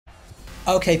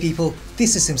Okay people,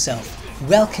 this is himself.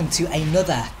 Welcome to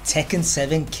another Tekken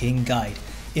 7 King guide.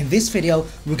 In this video,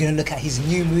 we're going to look at his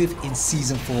new move in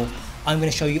Season 4. I'm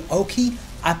going to show you Oki,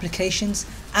 applications,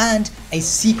 and a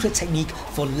secret technique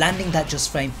for landing that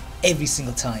just frame every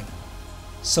single time.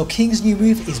 So King's new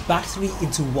move is back 3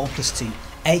 into 1+2,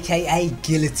 aka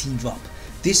guillotine drop.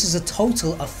 This is a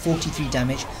total of 43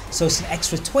 damage, so it's an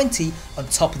extra 20 on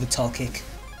top of the tall kick.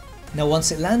 Now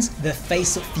once it lands, they're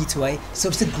face up feet away, so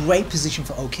it's a great position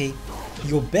for Oki.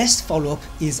 Your best follow up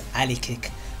is alley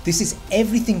kick. This is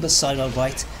everything but side roll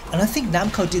right, and I think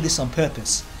Namco did this on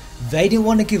purpose. They didn't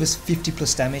want to give us 50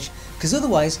 plus damage, because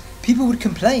otherwise people would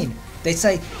complain. They'd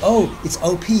say, oh, it's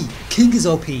OP, King is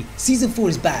OP, Season 4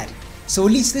 is bad. So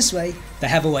at least this way, they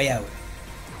have a way out.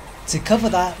 To cover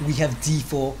that, we have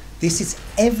D4. This is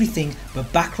everything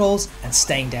but back rolls and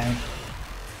staying down.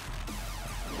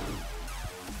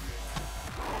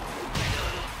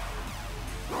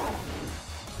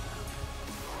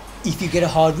 If you get a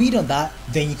hard read on that,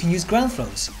 then you can use ground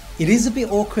throws. It is a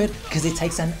bit awkward because it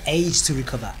takes an age to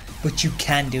recover, but you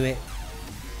can do it.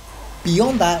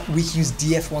 Beyond that, we can use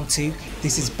DF1-2.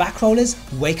 This is back rollers,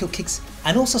 wake up kicks,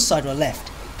 and also side roll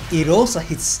left. It also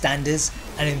hits standers,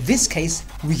 and in this case,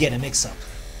 we get a mix up.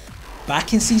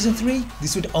 Back in Season 3,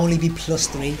 this would only be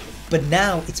 +3, but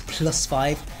now it's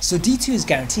 +5, so D2 is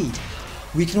guaranteed.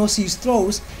 We can also use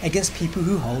throws against people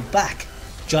who hold back.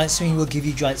 Giant swing will give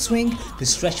you giant swing, the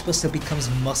stretch buster becomes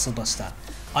muscle buster.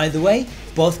 Either way,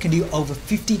 both can do over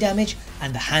 50 damage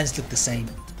and the hands look the same.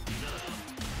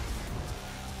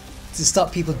 To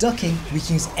stop people ducking, we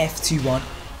can use F2-1.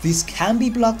 This can be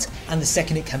blocked and the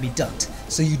second it can be ducked,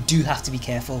 so you do have to be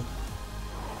careful.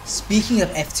 Speaking of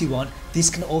F2-1, this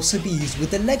can also be used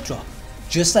with the leg drop.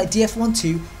 Just like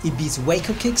DF1-2, it beats wake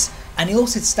up kicks and it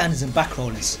also hits standards and back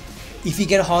rollers. If you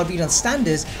get a hard read on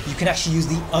standards, you can actually use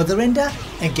the other ender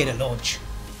and get a launch.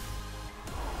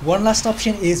 One last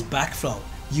option is back throw.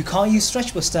 You can't use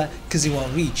stretch buster because it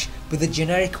won't reach, but the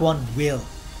generic one will.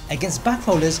 Against back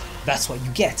rollers, that's what you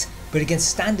get, but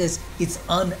against standards, it's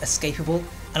unescapable,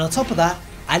 and on top of that,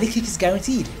 alley kick is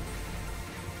guaranteed.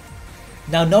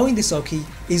 Now knowing this Oki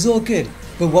is all good,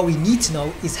 but what we need to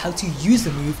know is how to use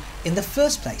the move in the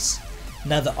first place.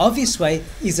 Now the obvious way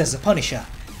is as a Punisher.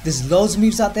 There's loads of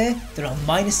moves out there that are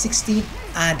 -16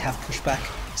 and have pushback,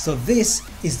 so this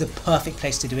is the perfect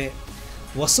place to do it.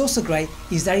 What's also great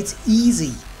is that it's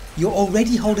easy. You're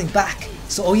already holding back,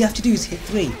 so all you have to do is hit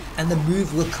 3 and the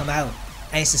move will come out.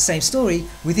 And it's the same story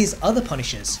with his other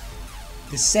Punishers.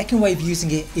 The second way of using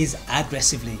it is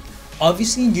aggressively.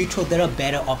 Obviously in neutral there are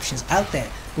better options out there,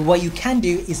 but what you can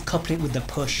do is couple it with the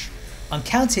push. On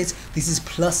count hits, this is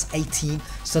 +18,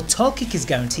 so tall kick is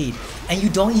guaranteed, and you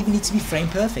don't even need to be frame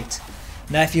perfect.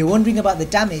 Now if you're wondering about the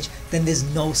damage, then there's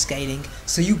no scaling,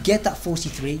 so you get that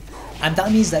 43, and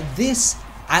that means that this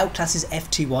outclasses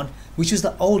F2-1, which was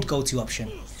the old go-to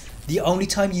option. The only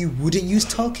time you wouldn't use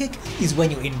tall kick is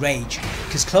when you're in rage,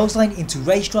 because clothesline into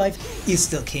rage drive is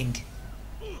still king.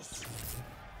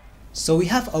 So we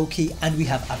have Oki and we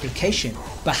have application,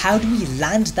 but how do we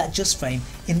land that just frame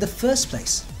in the first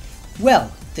place?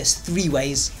 Well, there's 3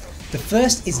 ways. The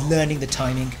first is learning the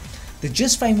timing. The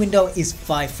just frame window is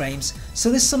 5 frames, so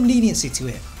there's some leniency to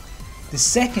it. The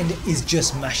second is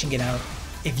just mashing it out.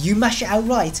 If you mash it out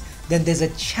right, then there's a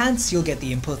chance you'll get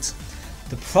the input.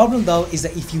 The problem though is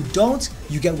that if you don't,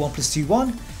 you get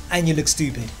 1+2-1 and you look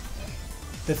stupid.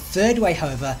 The third way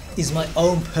however is my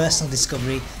own personal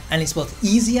discovery, and it's both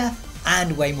easier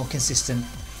and way more consistent.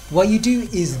 What you do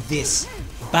is this: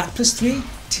 back +3,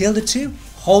 tilde2,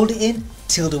 hold it in,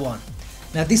 tilde1.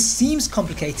 Now this seems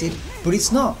complicated, but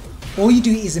it's not. All you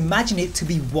do is imagine it to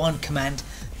be one command.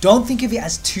 Don't think of it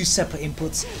as 2 separate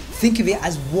inputs, think of it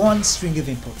as one string of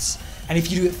inputs. And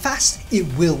if you do it fast, it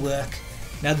will work.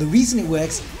 Now the reason it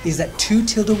works is that 2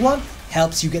 tilde1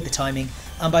 helps you get the timing,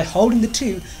 and by holding the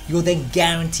 2, you're then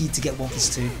guaranteed to get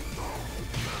 1+2.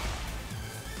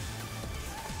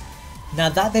 Now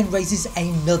that then raises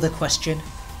another question.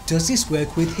 Does this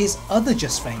work with his other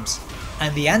just frames?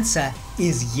 And the answer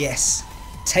is yes.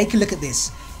 Take a look at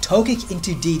this, toe kick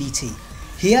into DDT.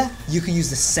 Here you can use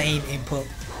the same input.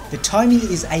 The timing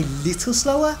is a little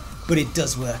slower, but it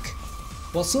does work.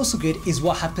 What's also good is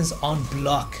what happens on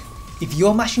block. If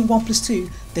you're mashing 1+2,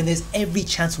 then there's every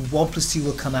chance 1+2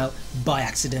 will come out by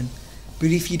accident.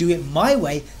 But if you do it my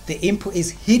way, the input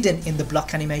is hidden in the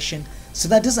block animation, so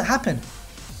that doesn't happen.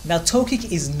 Now toe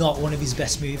kick is not one of his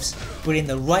best moves, but in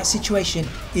the right situation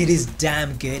it is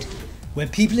damn good. When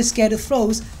people are scared of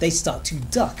throws, they start to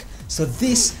duck, so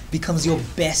this becomes your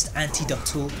best anti-duck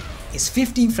tool. It's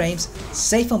 15 frames,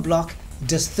 safe on block,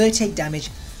 does 38 damage,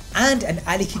 and an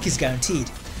alley kick is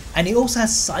guaranteed. And it also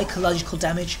has psychological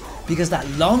damage because that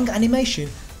long animation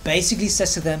basically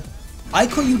says to them, I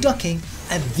caught you ducking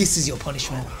and this is your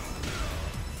punishment.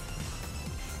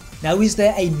 Now is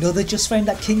there another just frame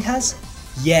that King has?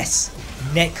 Yes,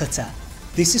 Neck Cutter.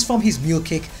 This is from his mule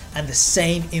kick and the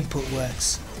same input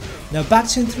works. Now back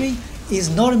 2 and 3 is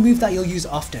not a move that you'll use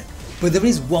often, but there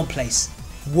is one place,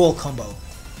 wall combo.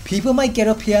 People might get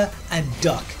up here and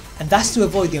duck, and that's to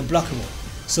avoid the unblockable,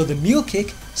 so the mule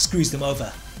kick screws them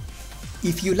over.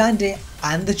 If you land it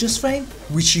and the just frame,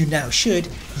 which you now should,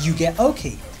 you get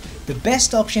OK. The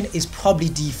best option is probably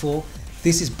D4.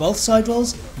 This is both side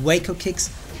rolls, wake up kicks,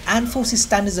 and forces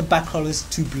standards and back rollers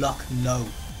to block low.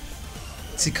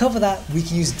 To cover that, we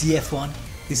can use DF1.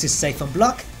 This is safe on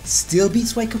block, still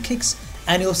beats wake up kicks,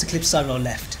 and it also clips side roll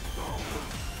left.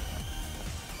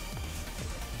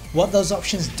 What those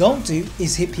options don't do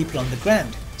is hit people on the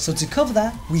ground, so to cover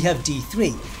that we have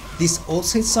D3. This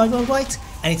also hits side roll right,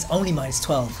 and it's only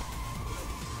 -12.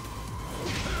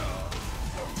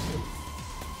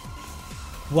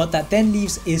 What that then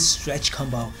leaves is stretch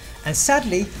combo, and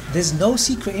sadly there's no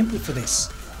secret input for this.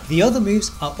 The other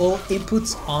moves are all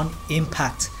inputs on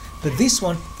impact, but this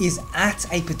one is at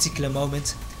a particular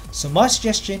moment, so my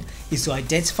suggestion is to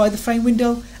identify the frame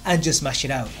window and just mash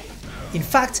it out. In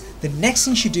fact, the next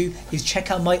thing you should do is check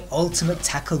out my ultimate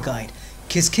tackle guide,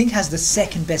 because King has the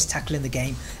second best tackle in the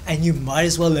game and you might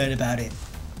as well learn about it.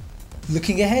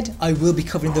 Looking ahead, I will be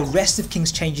covering the rest of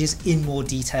King's changes in more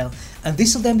detail, and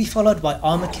this will then be followed by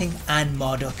Armor King and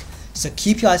Marduk, so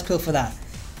keep your eyes peeled for that.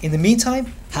 In the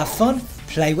meantime, have fun,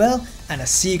 play well, and I'll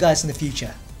see you guys in the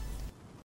future.